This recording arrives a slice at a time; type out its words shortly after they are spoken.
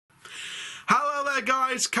there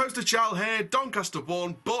guys, Coaster Chal here, Doncaster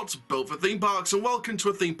born but built for theme parks, and welcome to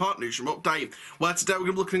a Theme Park Newsroom update, where today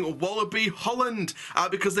we're going to be looking at Walibi Holland,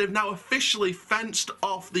 because they've now officially fenced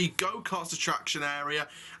off the Go Karts attraction area,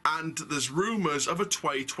 and there's rumours of a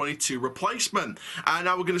 2022 replacement. And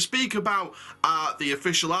now we're going to speak about the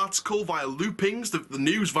official article via Loopings, the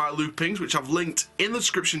news via Loopings, which I've linked in the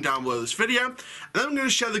description down below this video, and then I'm going to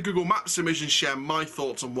share the Google Maps image and share my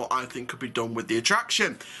thoughts on what I think could be done with the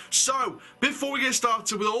attraction. So, before we get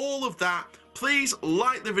started with all of that, please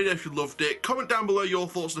like the video if you loved it, comment down below your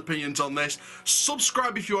thoughts and opinions on this,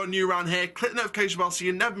 subscribe if you are new around here, click the notification bell so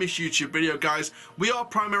you never miss a YouTube video, guys. We are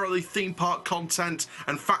primarily theme park content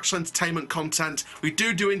and factual entertainment content. We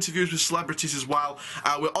do interviews with celebrities as well.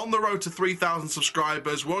 We're on the road to 3,000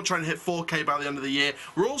 subscribers. We're all trying to hit 4K by the end of the year.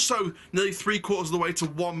 We're also nearly 3/4 of the way to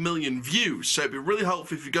 1 million views, so it'd be really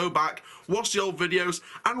helpful if you go back, watch the old videos,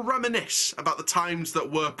 and reminisce about the times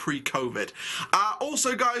that were pre-COVID.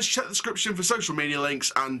 Also, guys, check the description for social media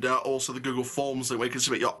links and also the Google Forms link where you can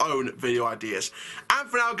submit your own video ideas. And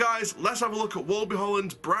for now, guys, let's have a look at Walibi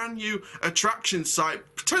Holland's brand new attraction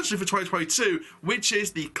site, potentially for 2022, which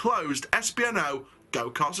is the closed SBNO Go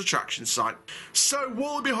Karts attraction site. So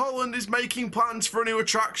Walibi Holland is making plans for a new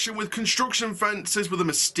attraction with construction fences with a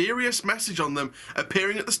mysterious message on them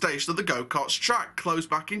appearing at the station of the Go Karts track closed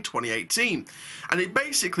back in 2018, and it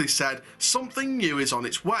basically said something new is on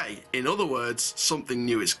its way. In other words, something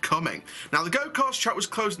new is coming. Now, the Go Karts track was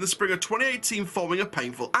closed in the spring of 2018 following a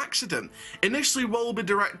painful accident. Initially, Walibi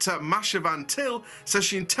director Masha Van Til says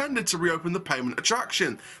she intended to reopen the payment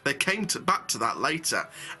attraction. They came back to that later.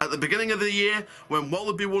 At the beginning of the year, when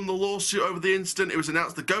Walibi won the lawsuit over the incident, it was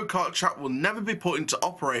announced the go-kart track will never be put into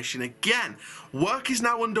operation again. Work is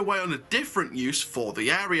now underway on a different use for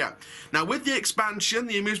the area. Now, with the expansion,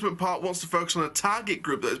 the amusement park wants to focus on a target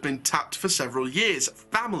group that has been tapped for several years: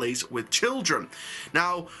 families with children.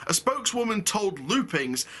 Now, a spokeswoman told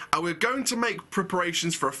Loopings, we're going to make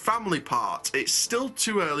preparations for a family part. It's still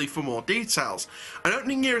too early for more details. An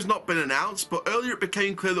opening year has not been announced, but earlier it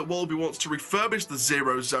became clear that Walibi wants to refurbish the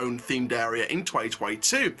Zero Zone themed area in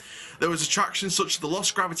 2022. There was attractions such as the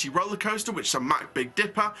Lost Gravity roller coaster, which is a Mack Big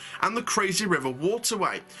Dipper, and the Crazy River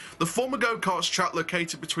Waterway. The former go-karts track,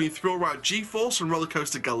 located between Thrill Ride G-Force and roller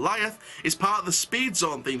coaster Goliath, is part of the Speed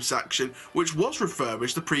Zone theme section, which was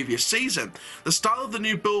refurbished the previous season. The style of the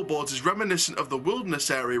new billboards is reminiscent of the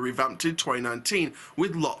wilderness area revamped in 2019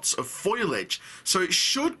 with lots of foliage. So it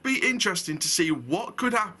should be interesting to see what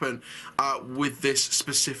could happen with this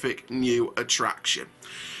specific new attraction.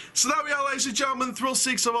 So there we are, ladies and gentlemen, thrill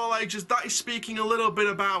seekers of all ages. That is speaking a little bit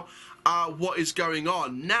about what is going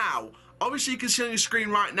on. Now, obviously you can see on your screen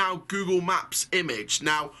right now Google Maps image.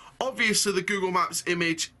 Now, obviously the Google Maps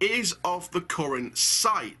image is of the current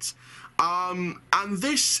site. And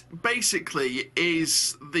this basically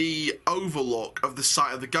is the overlook of the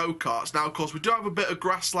site of the go-karts. Now, of course, we do have a bit of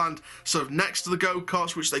grassland sort of next to the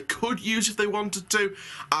go-karts, which they could use if they wanted to,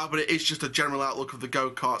 but it is just a general outlook of the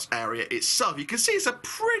go-karts area itself. You can see it's a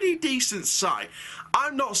pretty decent site.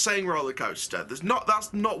 I'm not saying roller coaster. That's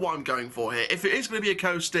not what I'm going for here. If it is going to be a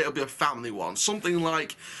coaster, it'll be a family one. Something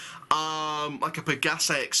like a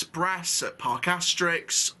Pegasus Express at Park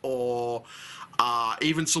Asterix, or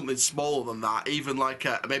even something smaller than that, even like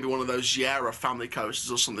maybe one of those Giera family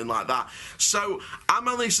coasters or something like that. So I'm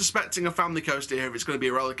only suspecting a family coaster here if it's going to be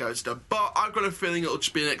a roller coaster, but I've got a feeling it'll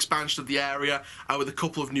just be an expansion of the area with a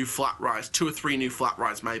couple of new flat rides, 2 or 3 new flat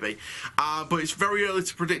rides maybe. But it's very early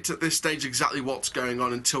to predict at this stage exactly what's going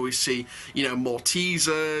on until we see, you know, more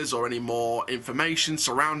teasers or any more information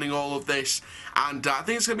surrounding all of this. And I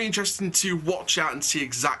think it's going to be interesting to watch out and see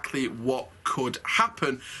exactly what could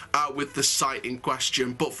happen with the site in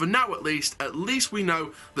question. But for now, at least we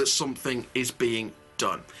know that something is being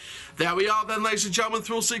done. There we are then, ladies and gentlemen,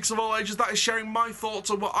 thrill seekers of all ages. That is sharing my thoughts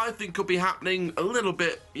on what I think could be happening. A little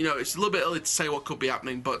bit, you know, it's a little bit early to say what could be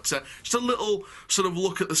happening, but just a little sort of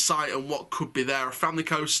look at the site and what could be there. A family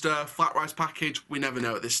coaster, flat rides package, we never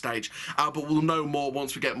know at this stage. But we'll know more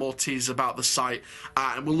once we get more teasers about the site.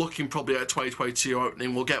 And we're looking probably at a 2022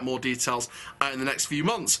 opening. We'll get more details in the next few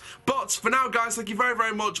months. But for now, guys, thank you very,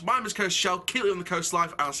 very much. My name is Coaster Chal. Keep living the coast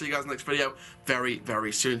life. And I'll see you guys in the next video very,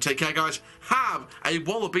 very soon. Take care, guys. Have a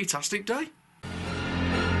Walibi-tastic day.